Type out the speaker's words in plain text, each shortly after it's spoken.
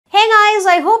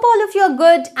guys, I hope all of you are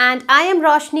good, and I am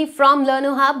Roshni from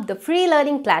LearnoHub, the free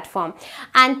learning platform.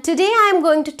 And today I am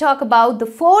going to talk about the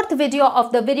fourth video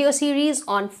of the video series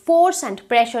on Force and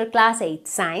Pressure Class 8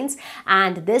 Science,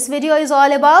 and this video is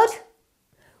all about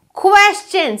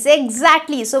questions.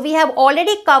 Exactly. So we have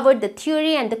already covered the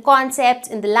theory and the concepts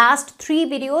in the last 3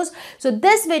 videos. So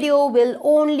this video will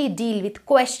only deal with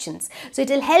questions. So it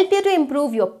will help you to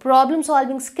improve your problem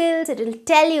solving skills. It will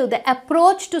tell you the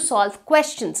approach to solve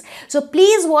questions. So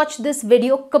please watch this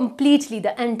video completely,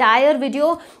 the entire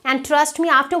video, and trust me,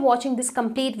 after watching this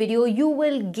complete video, you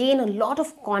will gain a lot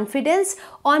of confidence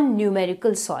on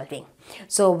numerical solving.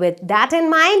 So with that in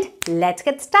mind, let's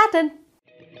get started.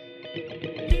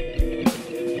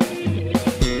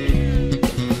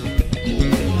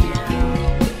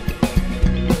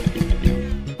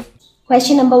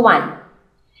 Question number 1.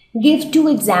 Give 2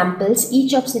 examples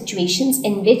each of situations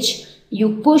in which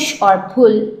you push or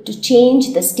pull to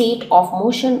change the state of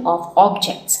motion of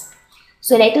objects.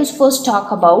 So let us first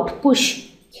talk about push.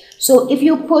 So if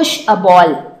you push a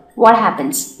ball, what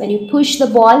happens? When you push the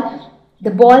ball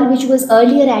which was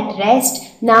earlier at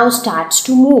rest now starts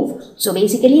to move. So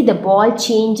basically the ball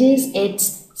changes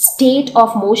its state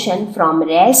of motion from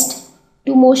rest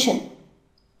to motion.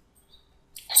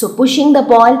 So pushing the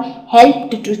ball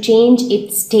helped to change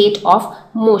its state of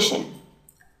motion.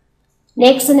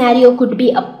 Next scenario could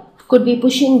be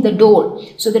pushing the door.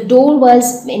 So the door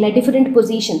was in a different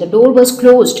position. The door was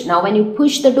closed. Now when you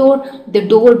push the door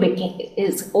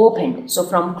is opened. So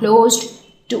from closed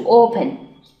to open.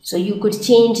 So you could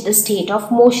change the state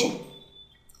of motion.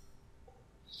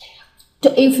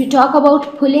 So if you talk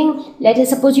about pulling, let us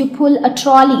suppose you pull a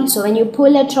trolley. So when you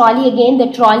pull a trolley, again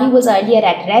the trolley was earlier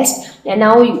at rest, and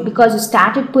now because you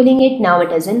started pulling it, now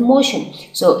it is in motion.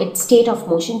 So its state of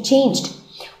motion changed.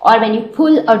 Or when you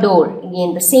pull a door,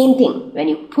 again the same thing. When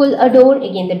you pull a door,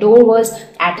 again the door was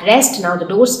at rest, now the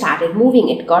door started moving.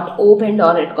 It got opened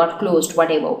or it got closed,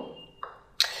 whatever.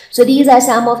 So these are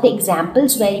some of the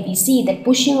examples where we see that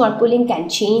pushing or pulling can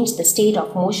change the state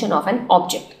of motion of an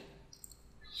object.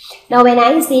 Now when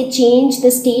I say change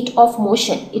the state of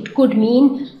motion, it could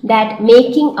mean that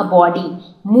making a body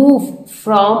move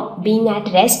from being at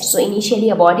rest. So initially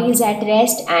a body is at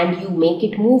rest and you make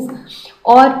it move.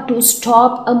 Or to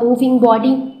stop a moving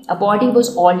body, a body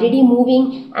was already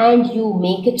moving and you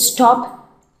make it stop.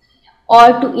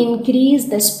 Or to increase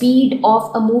the speed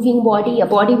of a moving body. A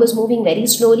body was moving very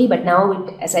slowly, but now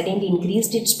it suddenly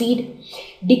increased its speed.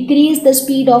 Decrease the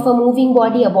speed of a moving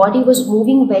body. A body was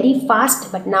moving very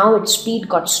fast, but now its speed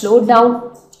got slowed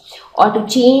down. Or to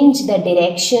change the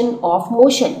direction of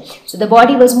motion. So the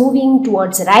body was moving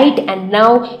towards right and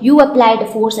now you applied a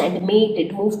force and made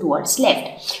it move towards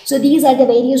left. So these are the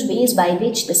various ways by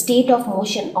which the state of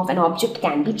motion of an object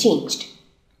can be changed.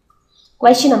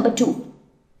 Question number 2.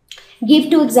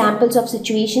 Give 2 examples of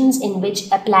situations in which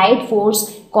applied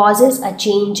force causes a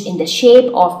change in the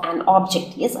shape of an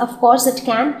object. Yes, of course it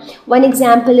can. One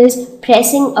example is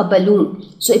pressing a balloon.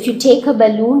 So if you take a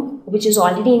balloon which is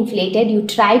already inflated, you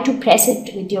try to press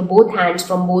it with your both hands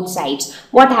from both sides.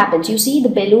 What happens? You see the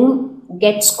balloon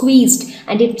gets squeezed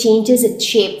and it changes its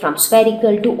shape from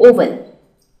spherical to oval.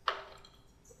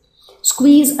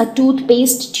 Squeeze a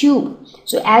toothpaste tube.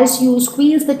 So as you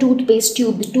squeeze the toothpaste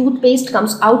tube, the toothpaste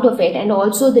comes out of it and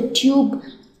also the tube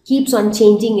keeps on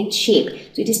changing its shape.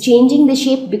 So it is changing the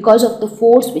shape because of the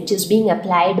force which is being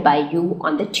applied by you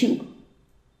on the tube.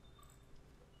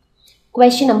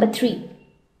 Question number 3.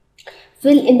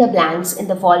 Fill in the blanks in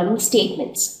the following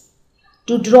statements.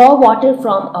 To draw water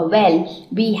from a well,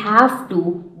 we have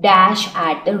to dash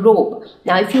at the rope.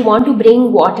 Now if you want to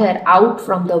bring water out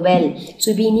from the well,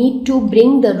 so we need to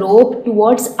bring the rope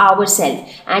towards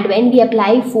ourselves, and when we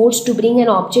apply force to bring an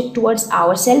object towards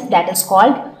ourselves, that is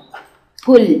called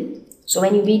pull. So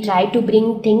when we try to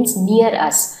bring things near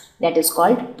us, that is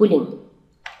called pulling.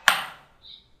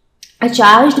 A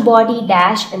charged body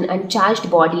dash an uncharged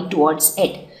body towards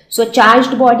it. So a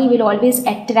charged body will always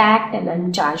attract an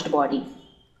uncharged body.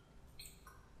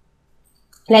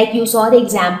 Like you saw the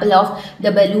example of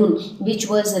the balloon which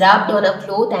was rubbed on a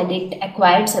cloth and it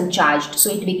acquired some charge. So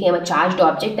it became a charged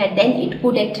object and then it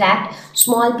could attract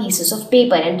small pieces of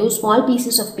paper, and those small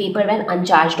pieces of paper were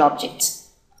uncharged objects.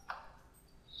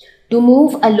 To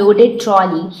move a loaded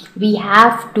trolley, we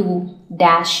have to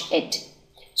dash it.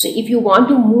 So if you want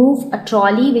to move a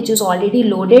trolley which is already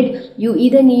loaded, you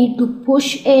either need to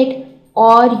push it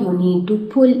or you need to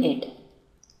pull it.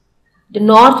 The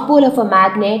north pole of a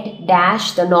magnet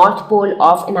dash the north pole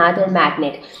of another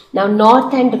magnet. Now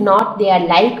north and north, they are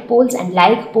like poles, and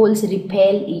like poles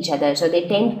repel each other. So they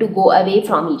tend to go away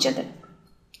from each other.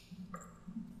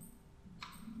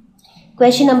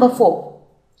 Question number 4.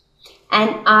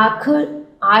 An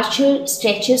archer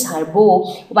stretches her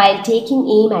bow while taking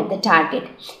aim at the target.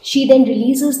 She then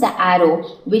releases the arrow,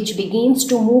 which begins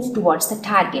to move towards the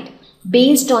target.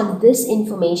 Based on this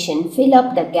information, fill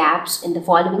up the gaps in the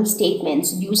following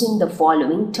statements using the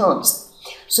following terms.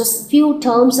 So few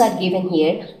terms are given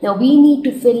here. Now we need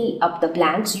to fill up the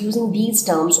blanks using these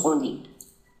terms only.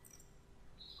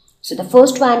 So the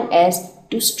first one is,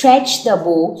 to stretch the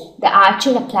bow, the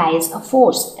archer applies a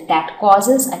force that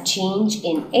causes a change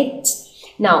in it.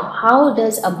 Now, how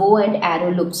does a bow and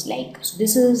arrow looks like? So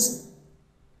this is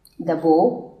the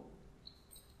bow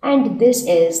and this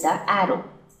is the arrow.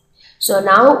 So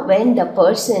now when the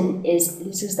person is,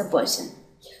 this is the person.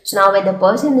 So now when the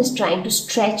person is trying to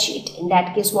stretch it, in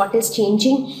that case what is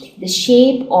changing? The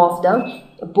shape of the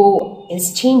bow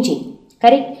is changing,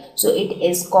 correct? So it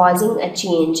is causing a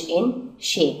change in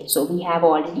shape. So we have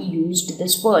already used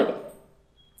this word.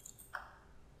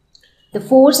 The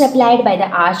force applied by the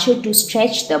archer to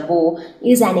stretch the bow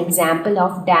is an example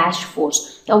of dash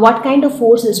force. Now what kind of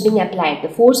force is being applied? The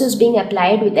force is being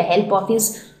applied with the help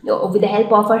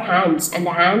of her hands, and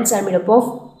the hands are made up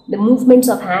of, the movements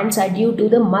of hands are due to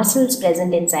the muscles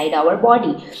present inside our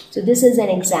body. So this is an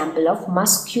example of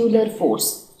muscular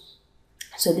force.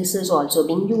 So this is also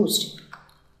being used.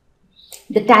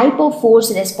 The type of force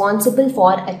responsible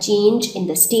for a change in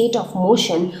the state of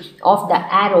motion of the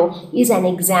arrow is an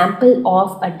example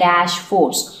of a dash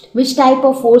force. Which type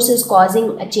of force is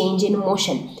causing a change in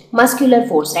motion? Muscular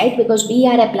force, right? Because we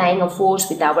are applying a force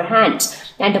with our hands,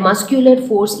 and a muscular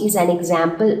force is an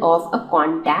example of a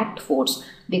contact force,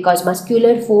 because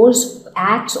muscular force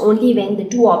acts only when the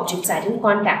two objects are in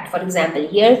contact. For example,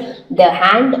 here the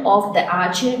hand of the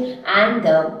archer and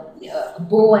the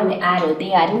bow and arrow,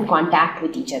 they are in contact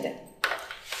with each other.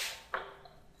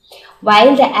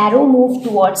 While the arrow moves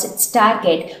towards its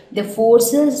target, the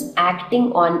forces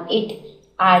acting on it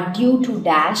are due to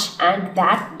dash and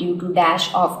that due to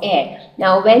dash of air.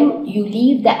 Now when you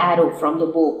leave the arrow from the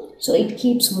bow, so it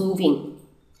keeps moving.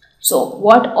 So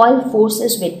what all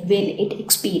forces will it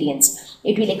experience?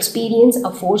 It will experience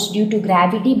a force due to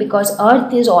gravity, because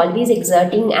earth is always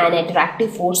exerting an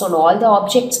attractive force on all the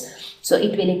objects. So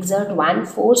it will exert one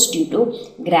force due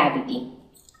to gravity.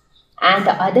 And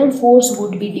the other force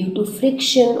would be due to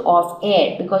friction of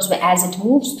air, because as it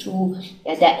moves through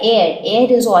the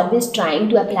air is always trying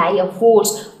to apply a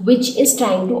force which is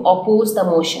trying to oppose the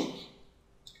motion.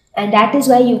 And that is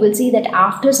why you will see that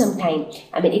after some time,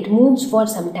 it moves for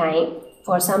some time,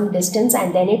 for some distance,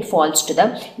 and then it falls to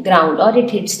the ground or it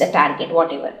hits the target,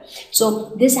 whatever.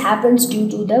 So this happens due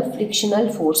to the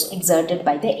frictional force exerted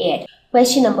by the air.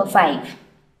 Question number 5.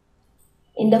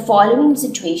 In the following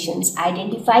situations,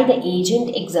 identify the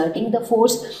agent exerting the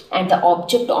force and the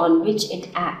object on which it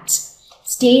acts.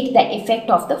 State the effect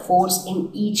of the force in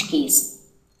each case.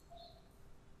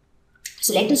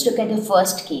 So let us look at the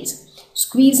first case.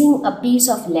 Squeezing a piece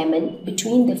of lemon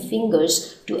between the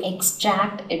fingers to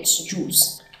extract its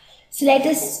juice. So let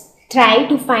us try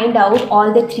to find out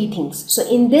all the three things. So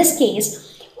in this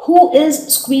case, who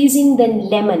is squeezing the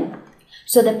lemon?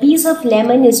 So the piece of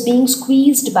lemon is being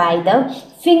squeezed by the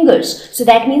fingers. So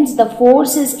that means the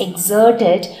force is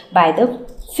exerted by the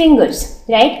fingers,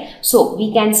 right? So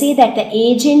we can say that the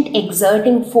agent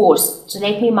exerting force. So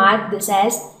let me mark this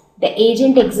as, the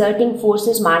agent exerting force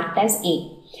is marked as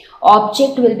A.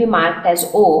 Object will be marked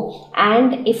as O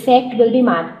and effect will be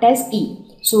marked as E.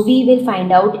 So we will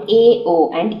find out A,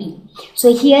 O and E.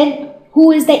 So here,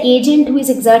 who is the agent who is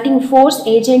exerting force?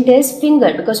 Agent is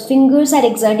finger, because fingers are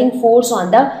exerting force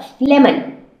on the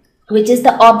lemon. Which is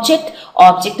the object?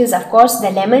 Object is of course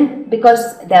the lemon,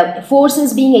 because the force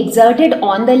is being exerted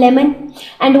on the lemon.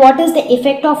 And what is the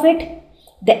effect of it?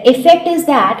 The effect is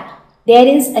that there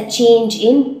is a change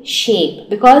in shape,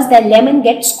 because the lemon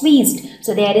gets squeezed.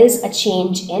 So there is a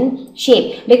change in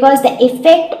shape, because the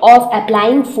effect of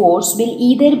applying force will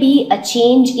either be a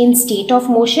change in state of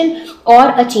motion or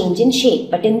a change in shape.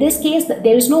 But in this case,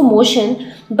 there is no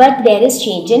motion, but there is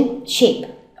change in shape.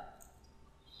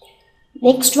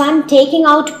 Next one, taking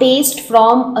out paste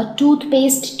from a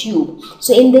toothpaste tube.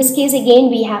 So in this case,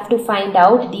 again, we have to find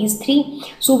out these three.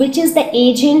 So which is the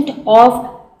agent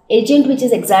which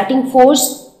is exerting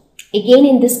force? Again,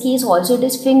 in this case also it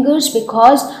is fingers,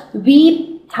 because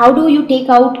how do you take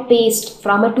out paste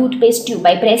from a toothpaste tube?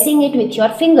 By pressing it with your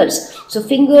fingers. So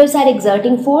fingers are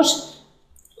exerting force.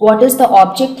 What is the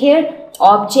object here?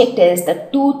 Object is the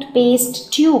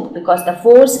toothpaste tube, because the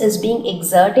force is being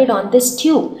exerted on this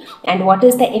tube. And what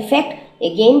is the effect?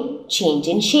 Again, change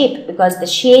in shape, because the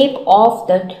shape of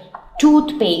the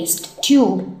toothpaste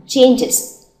tube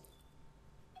changes.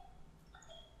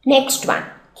 Next one.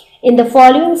 In the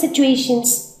following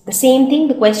situations, the same thing,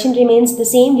 the question remains the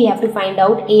same. We have to find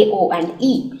out A, O and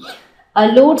E. A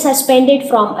load suspended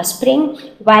from a spring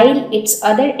while its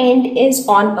other end is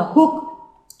on a hook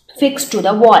fixed to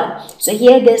the wall. So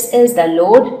here this is the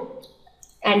load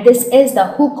and this is the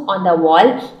hook on the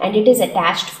wall and it is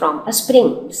attached from a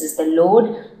spring. This is the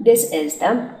load, this is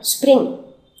the spring.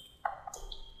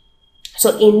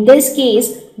 So in this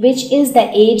case, which is the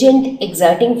agent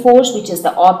exerting force, which is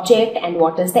the object, and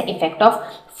what is the effect of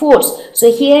force?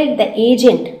 So here the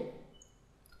agent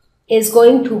is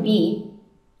going to be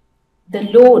the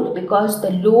load, because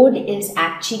the load is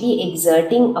actually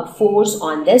exerting a force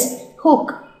on this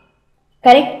hook.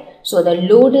 Correct? So the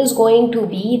load is going to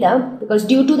be because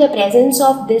due to the presence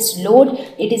of this load,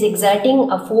 it is exerting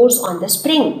a force on the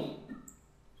spring.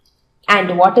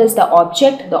 And what is the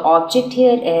object? The object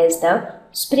here is the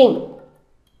spring.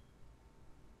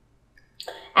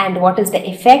 And what is the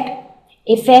effect?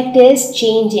 Effect is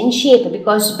change in shape,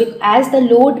 because as the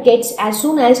load gets, as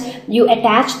soon as you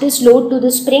attach this load to the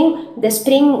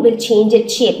spring will change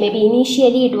its shape. Maybe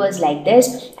initially it was like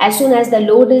this. As soon as the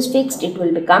load is fixed, it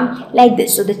will become like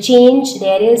this. So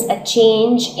there is a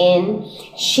change in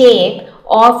shape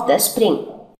of the spring.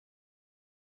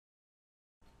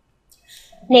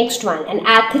 Next one, an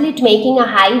athlete making a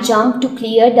high jump to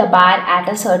clear the bar at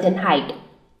a certain height.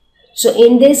 So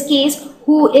in this case,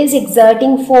 who is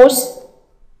exerting force?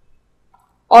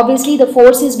 Obviously, the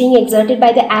force is being exerted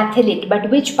by the athlete, but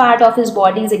which part of his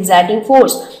body is exerting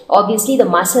force? Obviously, the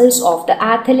muscles of the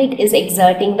athlete is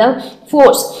exerting the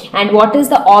force. And what is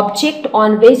the object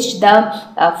on which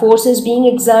the force is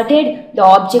being exerted? The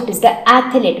object is the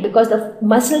athlete, because the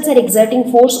muscles are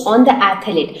exerting force on the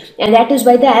athlete, and that is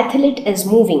why the athlete is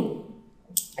moving.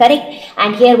 Correct?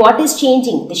 And here what is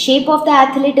changing? The shape of the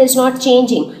athlete is not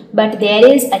changing, but there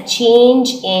is a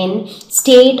change in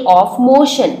state of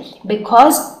motion,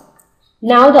 because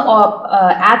now the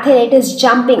athlete is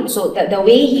jumping. So the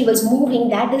way he was moving,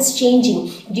 that is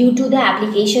changing due to the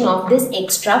application of this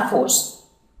extra force.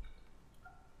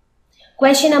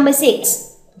 Question number 6.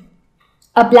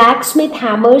 A blacksmith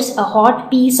hammers a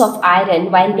hot piece of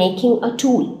iron while making a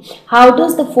tool. How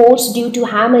does the force due to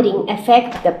hammering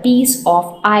affect the piece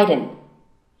of iron?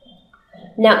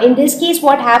 Now, in this case,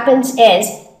 what happens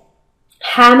is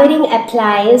hammering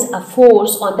applies a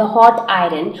force on the hot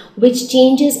iron, which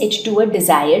changes it to a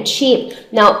desired shape.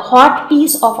 Now, hot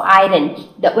piece of iron,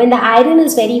 when the iron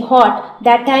is very hot,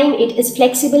 that time it is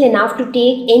flexible enough to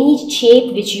take any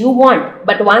shape which you want.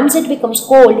 But once it becomes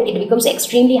cold, it becomes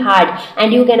extremely hard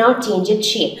and you cannot change its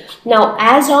shape. Now,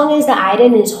 as long as the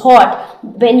iron is hot,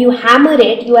 when you hammer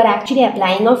it, you are actually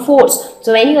applying a force.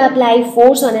 So when you apply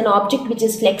force on an object which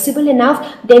is flexible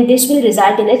enough, then this will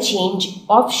result in a change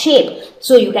of shape.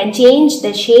 So you can change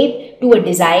the shape to a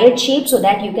desired shape so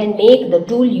that you can make the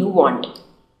tool you want.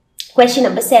 Question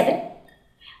number 7.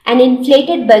 An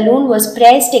inflated balloon was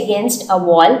pressed against a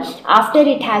wall after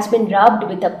it has been rubbed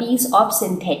with a piece of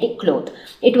synthetic cloth.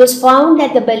 It was found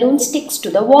that the balloon sticks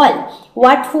to the wall.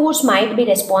 What force might be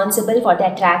responsible for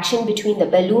the attraction between the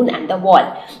balloon and the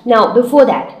wall? Now, before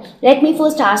that, let me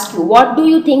first ask you, what do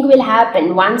you think will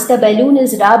happen once the balloon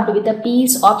is rubbed with a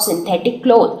piece of synthetic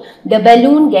cloth? The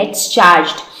balloon gets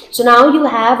charged. So now you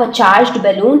have a charged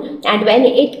balloon, and when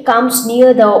it comes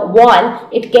near the wall,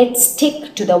 it gets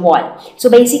stick to the wall. So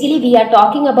basically we are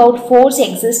talking about force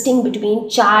existing between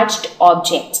charged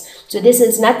objects. So this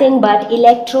is nothing but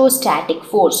electrostatic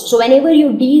force. So whenever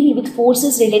you deal with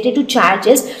forces related to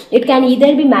charges, it can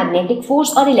either be magnetic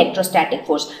force or electrostatic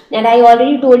force. And I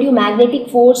already told you magnetic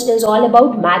force is all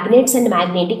about magnets and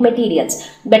magnetic materials.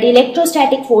 But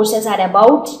electrostatic forces are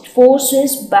about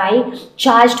forces by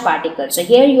charged particles. So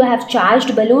here you have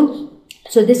charged balloon.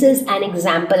 So this is an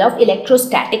example of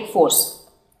electrostatic force.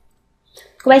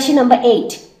 Question number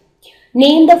 8.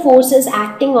 Name the forces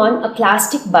acting on a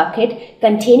plastic bucket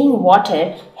containing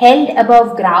water held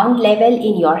above ground level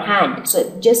in your hand.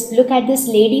 So just look at this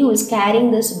lady who is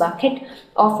carrying this bucket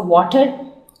of water.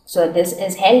 So this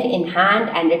is held in hand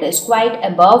and it is quite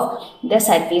above the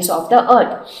surface of the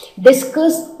earth.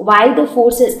 Discuss why the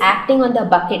forces acting on the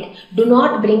bucket do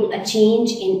not bring a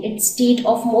change in its state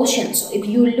of motion. So if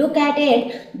you look at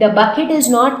it, the bucket is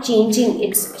not changing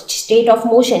its state of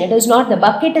motion. The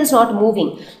bucket is not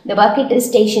moving. The bucket is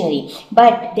stationary.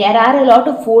 But there are a lot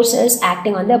of forces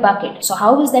acting on the bucket. So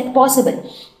how is that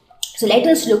possible? So let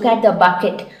us look at the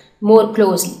bucket more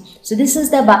closely. So this is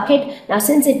the bucket. Now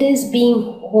since it is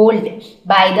being held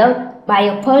by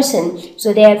a person,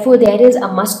 so therefore there is a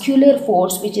muscular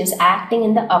force which is acting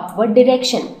in the upward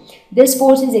direction. This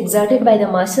force is exerted by the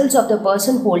muscles of the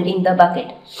person holding the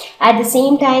bucket. At the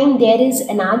same time, there is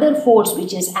another force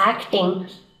which is acting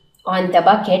on the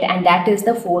bucket, and that is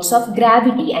the force of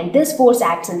gravity, and this force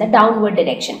acts in the downward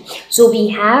direction. So we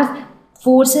have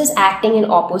forces acting in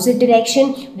opposite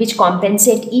direction which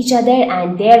compensate each other,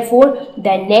 and therefore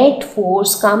the net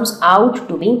force comes out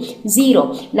to be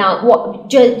 0. Now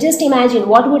just imagine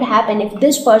what would happen if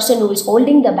this person who is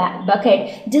holding the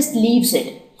bucket just leaves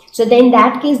it. So then in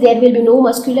that case there will be no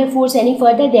muscular force any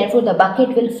further, therefore the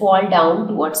bucket will fall down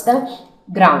towards the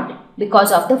ground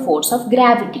because of the force of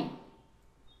gravity.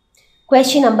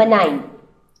 Question number 9.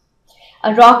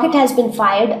 A rocket has been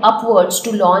fired upwards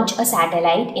to launch a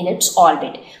satellite in its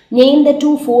orbit. Name the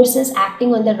two forces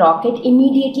acting on the rocket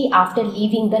immediately after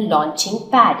leaving the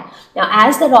launching pad. Now,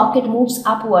 as the rocket moves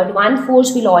upward, one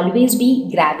force will always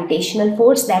be gravitational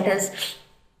force, that is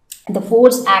the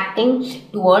force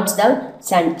acting towards the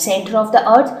center of the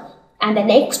earth. And the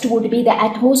next would be the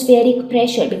atmospheric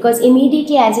pressure, because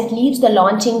immediately as it leaves the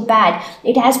launching pad,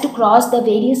 it has to cross the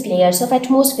various layers of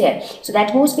atmosphere. So the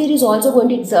atmosphere is also going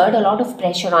to exert a lot of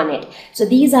pressure on it. So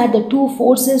these are the two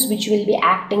forces which will be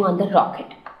acting on the rocket.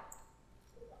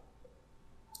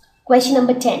 Question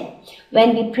number 10.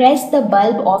 When we press the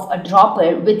bulb of a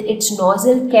dropper with its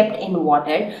nozzle kept in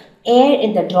water, air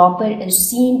in the dropper is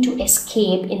seen to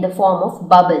escape in the form of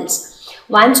bubbles.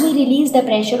 Once we release the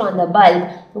pressure on the bulb,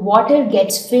 water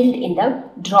gets filled in the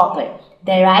dropper.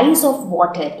 The rise of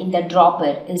water in the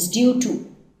dropper is due to.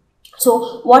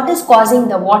 So what is causing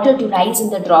the water to rise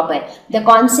in the dropper? The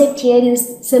concept here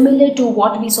is similar to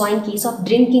what we saw in case of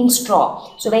drinking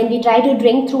straw. So when we try to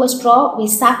drink through a straw, we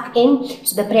suck in,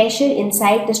 so the pressure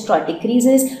inside the straw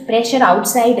decreases, pressure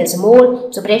outside is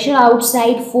more. So pressure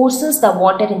outside forces the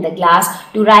water in the glass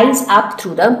to rise up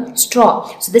through the straw.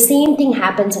 So the same thing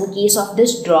happens in case of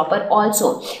this dropper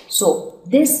also. So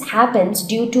this happens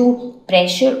due to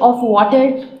pressure of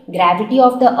water, gravity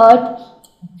of the earth,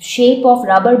 shape of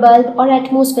rubber bulb, or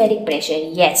atmospheric pressure.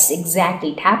 Yes,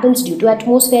 exactly, it happens due to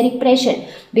atmospheric pressure,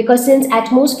 because since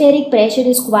atmospheric pressure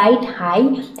is quite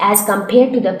high as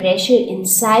compared to the pressure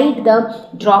inside the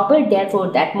dropper,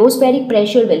 therefore the atmospheric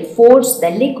pressure will force the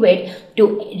liquid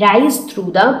to rise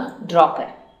through the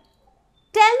dropper.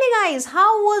 Tell me guys,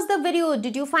 how was the video?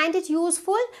 Did you find it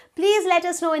useful? Please let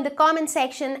us know in the comment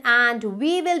section, and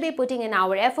we will be putting in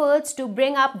our efforts to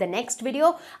bring up the next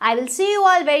video. I will see you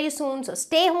all very soon. So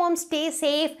stay home, stay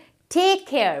safe, take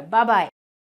care. Bye-bye.